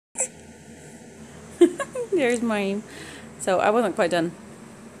There's mine. So I wasn't quite done.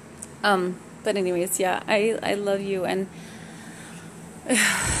 But anyways, yeah, I love you, and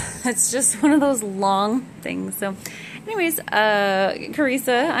it's just one of those long things. So anyways,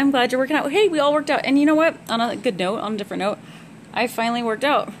 Carissa, I'm glad you're working out. Hey, we all worked out. And you know what? On a good note, on a different note, I finally worked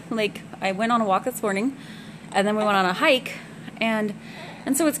out. Like, I went on a walk this morning, and then we went on a hike, and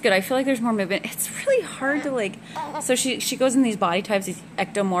so it's good. I feel like there's more movement. It's really hard to, like, so she goes in these body types, these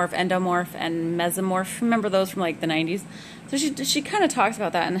ectomorph, endomorph, and mesomorph. Remember those from, like, the 90s? So she kind of talks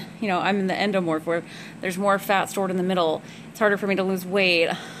about that, and, you know, I'm in the endomorph, where there's more fat stored in the middle. It's harder for me to lose weight.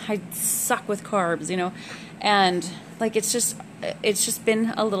 I suck with carbs, you know, and, like, it's just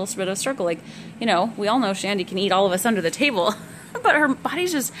been a little bit of a struggle. Like, you know, we all know Shandy can eat all of us under the table, but her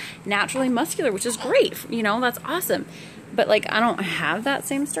body's just naturally muscular, which is great, you know, that's awesome. But, like, I don't have that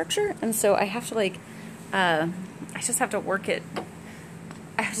same structure, and so I have to, like, I just have to work it.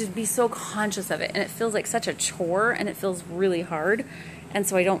 I have to be so conscious of it, and it feels like such a chore, and it feels really hard, and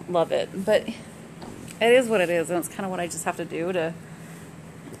so I don't love it. But it is what it is, and it's kind of what I just have to do to...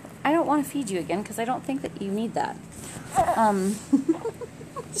 I don't want to feed you again, because I don't think that you need that. Oh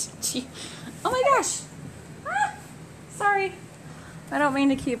my gosh! Ah, sorry. I don't mean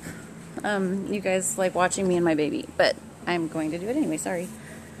to keep you guys, like, watching me and my baby, but I'm going to do it anyway, sorry.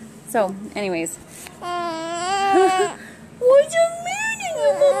 So, anyways. What's the matter,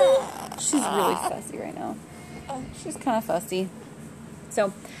 Mama? She's really fussy right now. She's kind of fussy.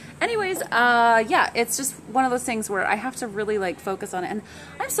 So, anyways, yeah, it's just one of those things where I have to really, like, focus on it. And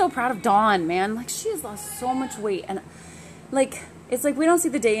I'm so proud of Dawn, man. Like, she has lost so much weight. And, like, it's like we don't see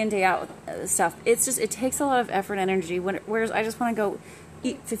the day in, day out stuff. It's just, it takes a lot of effort and energy. Whereas I just want to go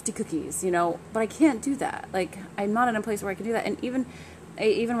eat 50 cookies, you know, but I can't do that. Like, I'm not in a place where I can do that. And even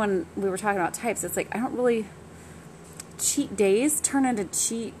when we were talking about types, it's like I don't really... cheat days turn into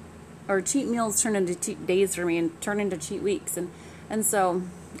cheat meals turn into cheat days for me, and turn into cheat weeks, and so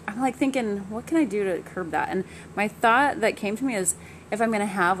I'm like thinking, what can I do to curb that? And my thought that came to me is, if I'm gonna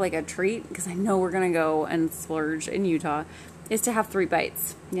have like a treat, because I know we're gonna go and splurge in Utah, is to have 3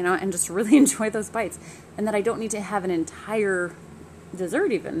 bites, you know, and just really enjoy those bites, and that I don't need to have an entire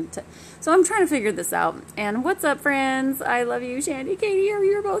dessert even so I'm trying to figure this out. And what's up, friends? I love you. Shandy, Katie,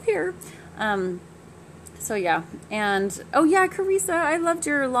 you're both here. So yeah, and oh yeah, Carissa, I loved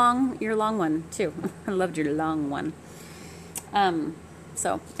your long one too. I loved your long one.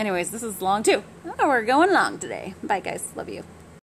 So anyways, this is long too. Oh, we're going long today. Bye guys, love you.